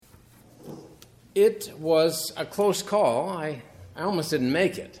It was a close call. I almost didn't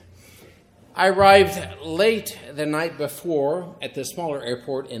make it. I arrived late the night before at the smaller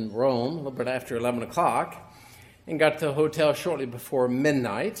airport in Rome, a little bit after 11 o'clock, and got to the hotel shortly before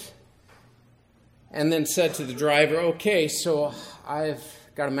midnight, and then said to the driver, okay, so I've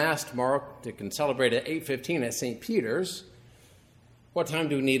got a Mass tomorrow to celebrate at 8:15 at St. Peter's. What time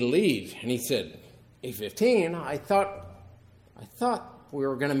do we need to leave? And he said, 8:15? I thought we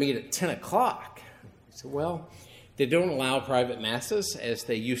were going to meet at 10 o'clock. I said, well, they don't allow private masses as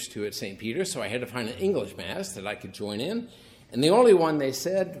they used to at St. Peter's, so I had to find an English Mass that I could join in. And the only one they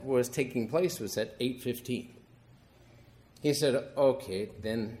said was taking place was at 8:15. He said, okay,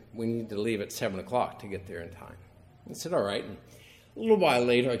 then we need to leave at 7 o'clock to get there in time. I said, all right. And a little while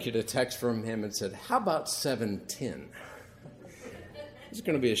later, I get a text from him and said, how about 7:10? It's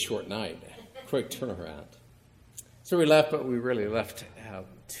going to be a short night, quick turnaround. So we left, but we really left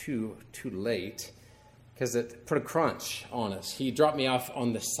too late because it put a crunch on us. He dropped me off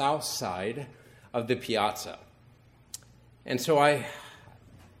on the south side of the piazza. And so I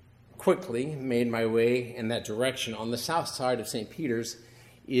quickly made my way in that direction. On the south side of St. Peter's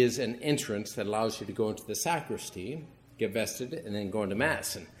is an entrance that allows you to go into the sacristy, get vested, and then go into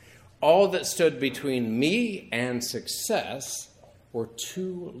Mass. And all that stood between me and success were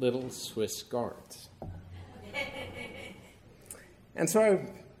two little Swiss guards. And so I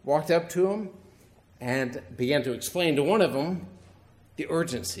walked up to them and began to explain to one of them the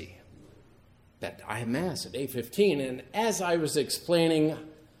urgency that I have Mass at 8:15. And as I was explaining,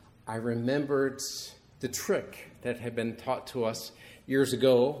 I remembered the trick that had been taught to us years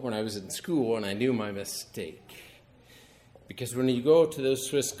ago when I was in school, and I knew my mistake. Because when you go to those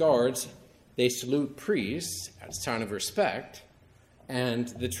Swiss guards, they salute priests as a sign of respect, and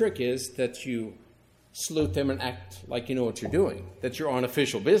the trick is that you salute them and act like you know what you're doing, that you're on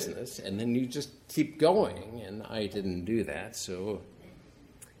official business, and then you just keep going, and I didn't do that, so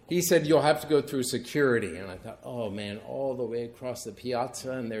he said, you'll have to go through security. And I thought, oh, man, all the way across the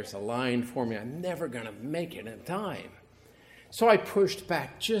piazza, and there's a line for me. I'm never going to make it in time. So I pushed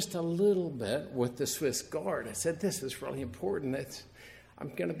back just a little bit with the Swiss guard. I said, this is really important.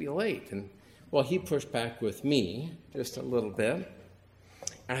 I'm going to be late. And, well, he pushed back with me just a little bit.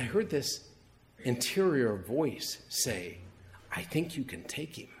 And I heard this interior voice say, I think you can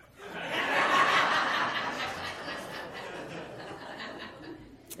take him.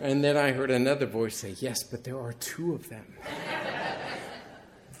 And then I heard another voice say, yes, but there are two of them.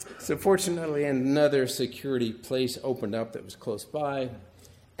 So fortunately, another security place opened up that was close by.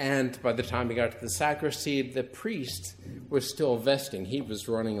 And by the time we got to the sacristy, the priest was still vesting. He was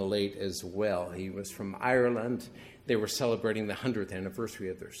running late as well. He was from Ireland. They were celebrating the 100th anniversary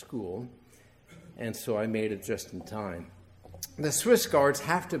of their school. And so I made it just in time. The Swiss guards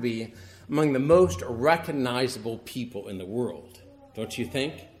have to be among the most recognizable people in the world, don't you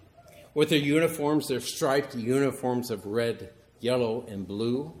think? With their uniforms, their striped uniforms of red, yellow, and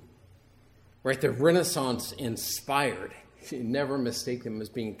blue. Right, they're Renaissance inspired. You never mistake them as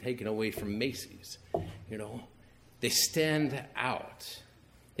being taken away from Macy's. You know, they stand out.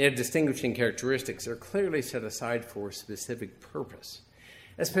 They have distinguishing characteristics. They're clearly set aside for a specific purpose,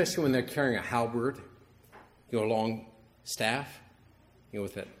 especially when they're carrying a halberd, a long staff,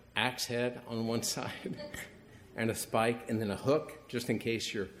 with an axe head on one side and a spike and then a hook, just in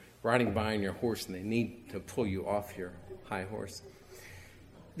case you're riding by on your horse and they need to pull you off your high horse.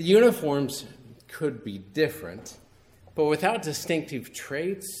 The uniforms could be different, but without distinctive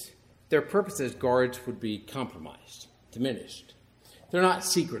traits, their purpose as guards would be compromised, diminished. They're not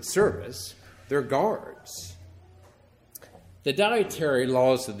Secret Service, they're guards. The dietary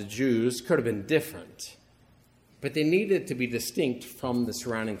laws of the Jews could have been different, but they needed to be distinct from the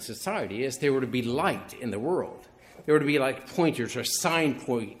surrounding society as they were to be light in the world. They were to be like pointers or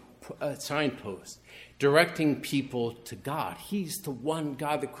signposts, directing people to God. He's the one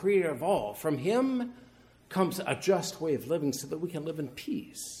God, the creator of all. From him comes a just way of living so that we can live in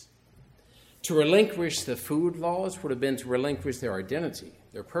peace. To relinquish the food laws would have been to relinquish their identity,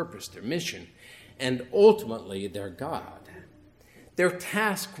 their purpose, their mission, and ultimately their God. Their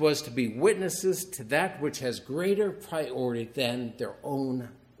task was to be witnesses to that which has greater priority than their own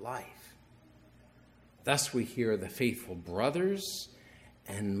life. Thus we hear the faithful brothers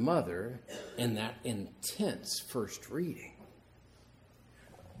and mother in that intense first reading.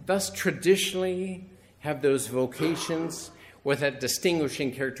 Thus traditionally have those vocations with that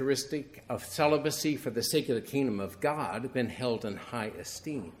distinguishing characteristic of celibacy for the sake of the kingdom of God been held in high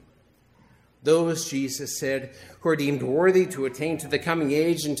esteem. Those, Jesus said, who are deemed worthy to attain to the coming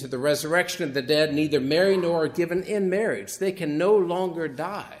age and to the resurrection of the dead, neither marry nor are given in marriage. They can no longer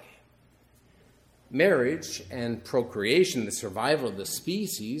die. Marriage and procreation, the survival of the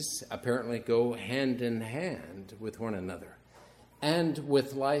species, apparently go hand in hand with one another and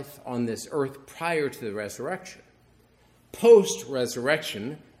with life on this earth prior to the resurrection.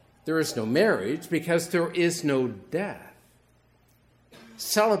 Post-resurrection, there is no marriage because there is no death.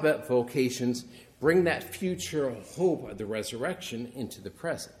 Celibate vocations bring that future hope of the resurrection into the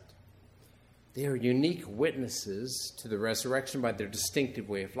present. They are unique witnesses to the resurrection by their distinctive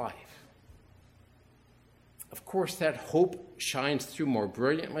way of life. Of course, that hope shines through more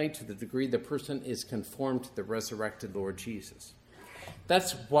brilliantly to the degree the person is conformed to the resurrected Lord Jesus.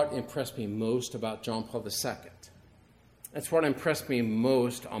 That's what impressed me most about John Paul II. That's what impressed me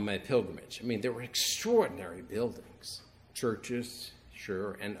most on my pilgrimage. I mean, there were extraordinary buildings, churches,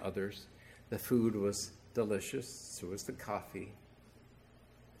 sure, and others. The food was delicious, so was the coffee.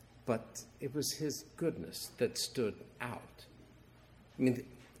 But it was his goodness that stood out. I mean,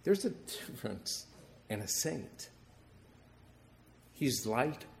 there's a difference in a saint. He's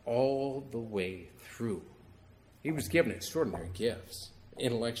light all the way through. He was given extraordinary gifts,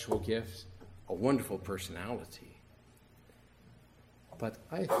 intellectual gifts, a wonderful personality. But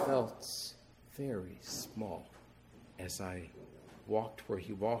I felt very small as I walked where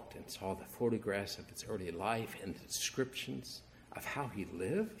he walked and saw the photographs of his early life and the descriptions of how he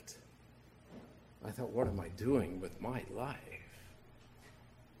lived. I thought, what am I doing with my life?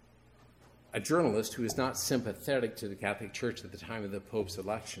 A journalist who is not sympathetic to the Catholic Church at the time of the Pope's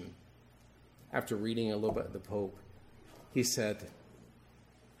election, after reading a little bit of the Pope, he said,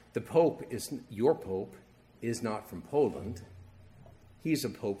 your Pope is not from Poland. He's a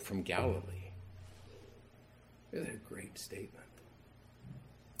Pope from Galilee. It's a great statement.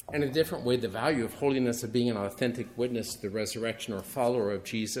 In a different way, the value of holiness, of being an authentic witness to the resurrection or follower of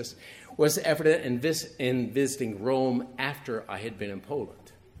Jesus, was evident in visiting Rome after I had been in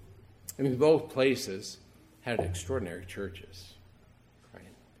Poland. I mean, both places had extraordinary churches, right?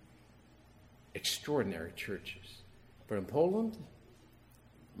 Extraordinary churches. But in Poland,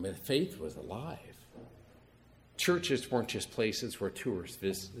 I mean, the faith was alive. Churches weren't just places where tourists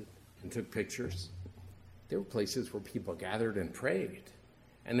visited and took pictures. They were places where people gathered and prayed.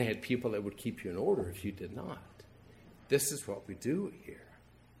 And they had people that would keep you in order if you did not. This is what we do here.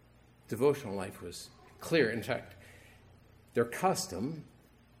 Devotional life was clear. In fact, their custom,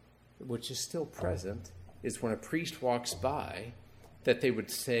 which is still present, is when a priest walks by, that they would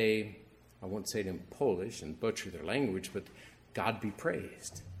say, I won't say it in Polish and butcher their language, but God be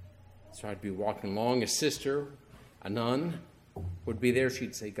praised. So I'd be walking along, a sister, a nun, would be there,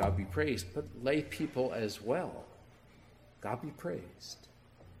 she'd say, God be praised. But lay people as well, God be praised.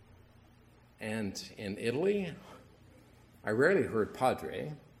 And in Italy, I rarely heard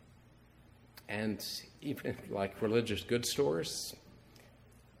Padre, and even like religious goods stores,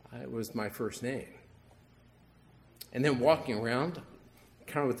 it was my first name. And then walking around,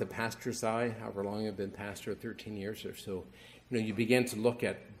 kind of with the pastor's eye, however long I've been pastor, 13 years or so, you begin to look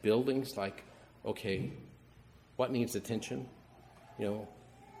at buildings like, okay, what needs attention?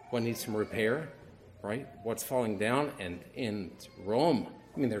 What needs some repair, right? What's falling down? And in Rome,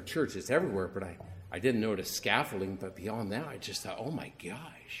 I mean, there are churches everywhere, but I didn't notice scaffolding. But beyond that, I just thought, oh my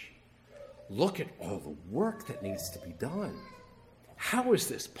gosh, look at all the work that needs to be done. How is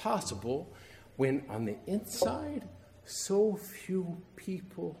this possible when on the inside, so few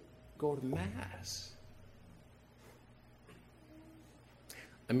people go to Mass?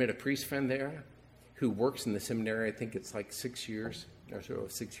 I met a priest friend there who works in the seminary. I think it's like 6 years or so, a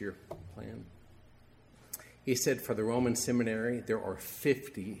 6-year plan. He said for the Roman seminary, there are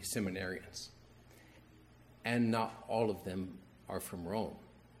 50 seminarians, and not all of them are from Rome,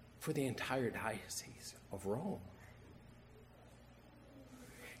 for the entire diocese of Rome.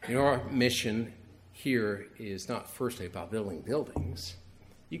 Our mission here is not firstly about building buildings.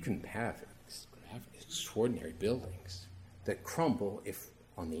 You can have extraordinary buildings that crumble if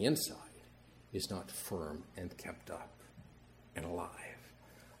on the inside is not firm and kept up and alive.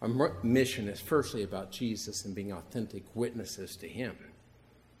 Our mission is firstly about Jesus and being authentic witnesses to him.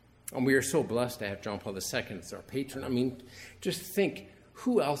 And we are so blessed to have John Paul II as our patron. I mean, just think,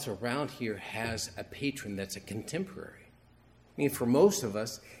 who else around here has a patron that's a contemporary? I mean, for most of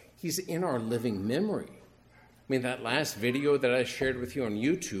us, he's in our living memory. I mean, that last video that I shared with you on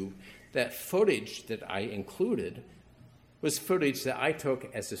YouTube, that footage that I included was footage that I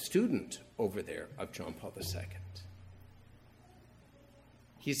took as a student over there of John Paul II.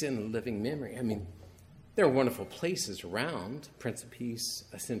 He's in living memory. I mean, there are wonderful places around, Prince of Peace,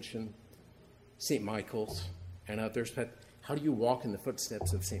 Ascension, St. Michael's, and others, but how do you walk in the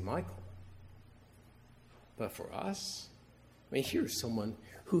footsteps of St. Michael? But for us, I mean, here's someone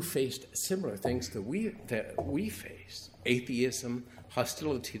who faced similar things that we face: atheism,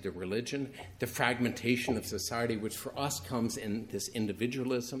 hostility to religion, the fragmentation of society, which for us comes in this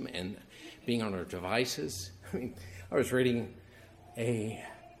individualism and being on our devices. I mean, I was reading a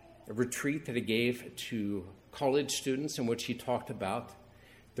retreat that he gave to college students in which he talked about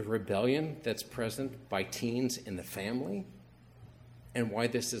the rebellion that's present by teens in the family and why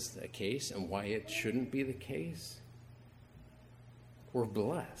this is the case and why it shouldn't be the case. We're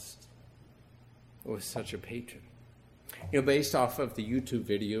blessed with such a patron. Based off of the YouTube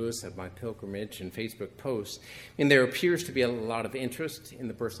videos of my pilgrimage and Facebook posts, there appears to be a lot of interest in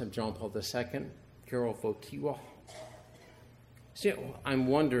the person of John Paul II, Karol Wojtyła. So I'm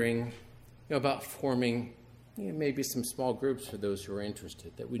wondering about forming maybe some small groups for those who are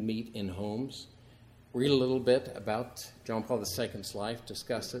interested, that we'd meet in homes, read a little bit about John Paul II's life,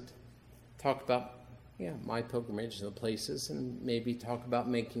 discuss it, talk about my pilgrimage and the places, and maybe talk about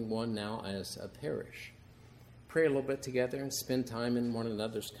making one now as a parish. Pray a little bit together and spend time in one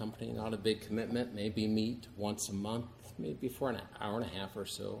another's company, not a big commitment, maybe meet once a month, maybe for an hour and a half or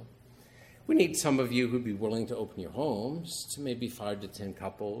so. We need some of you who'd be willing to open your homes to maybe 5 to 10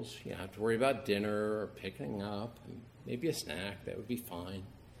 couples. You don't have to worry about dinner or picking up, and maybe a snack, that would be fine.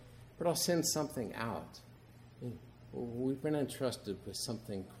 But I'll send something out. We've been entrusted with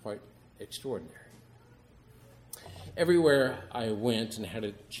something quite extraordinary. Everywhere I went and had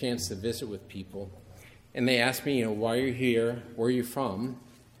a chance to visit with people, and they asked me, why are you here? Where are you from?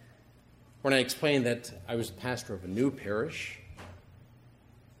 When I explained that I was pastor of a new parish,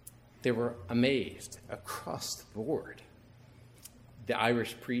 they were amazed across the board. The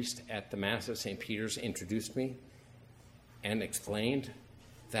Irish priest at the Mass of St. Peter's introduced me and explained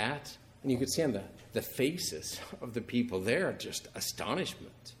that. And you could see on the faces of the people there just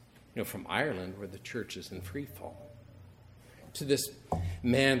astonishment, from Ireland where the church is in free fall. To this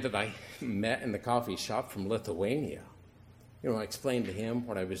man that I met in the coffee shop from Lithuania. I explained to him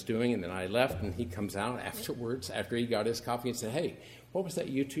what I was doing, and then I left, and he comes out afterwards, after he got his coffee, and said, hey, what was that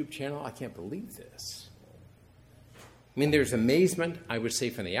YouTube channel? I can't believe this. There's amazement, I would say,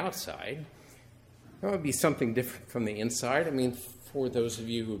 from the outside. There would be something different from the inside. For those of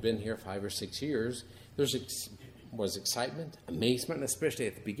you who have been here 5 or 6 years, there was excitement, amazement, especially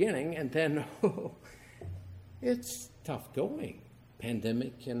at the beginning, and then, it's tough going,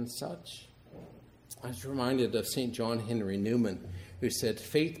 pandemic and such. I was reminded of St. John Henry Newman, who said,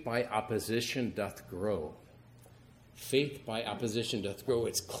 faith by opposition doth grow. Faith by opposition doth grow.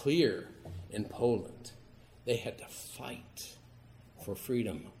 It's clear in Poland. They had to fight for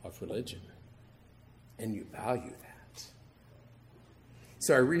freedom of religion. And you value that.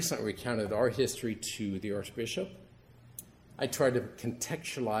 So I recently recounted our history to the Archbishop. I tried to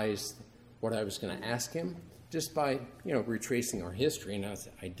contextualize what I was going to ask him just by, retracing our history. And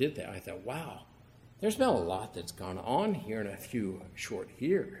I did that. I thought, wow, there's been a lot that's gone on here in a few short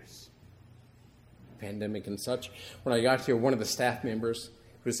years. Pandemic and such. When I got here, one of the staff members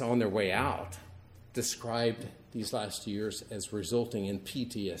who was on their way out described these last years as resulting in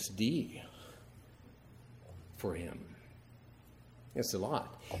PTSD for him. It's a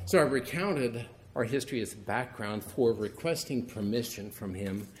lot. So I recounted our history as background for requesting permission from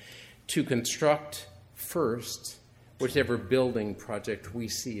him to construct first whichever building project we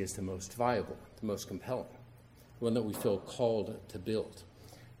see as the most viable, the most compelling, the one that we feel called to build.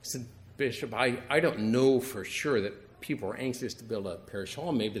 I said, Bishop, I don't know for sure that people are anxious to build a parish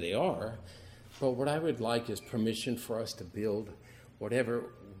hall. Maybe they are. But what I would like is permission for us to build whatever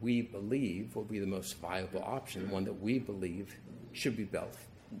we believe will be the most viable option, one that we believe should be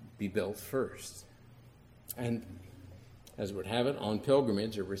built first. And as it would have it, on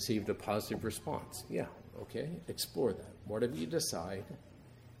pilgrimage, it received a positive response. Yeah, okay, explore that. Whatever you decide,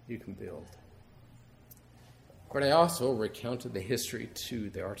 you can build. But I also recounted the history to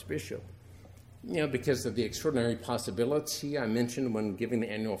the Archbishop, because of the extraordinary possibility I mentioned when giving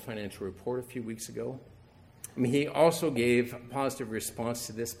the annual financial report a few weeks ago. He also gave a positive response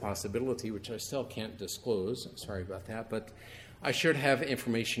to this possibility, which I still can't disclose. I'm sorry about that, but I should have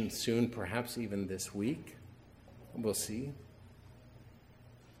information soon, perhaps even this week. We'll see.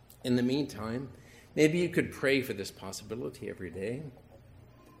 In the meantime, maybe you could pray for this possibility every day.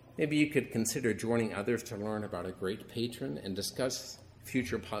 Maybe you could consider joining others to learn about a great patron and discuss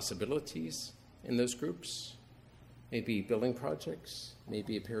future possibilities in those groups. Maybe building projects,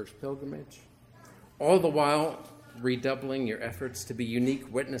 maybe a parish pilgrimage. All the while redoubling your efforts to be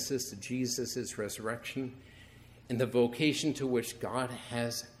unique witnesses to Jesus' resurrection and the vocation to which God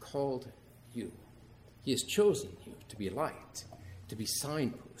has called you. He has chosen you to be light, to be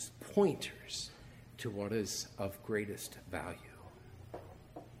signposts, pointers, to what is of greatest value.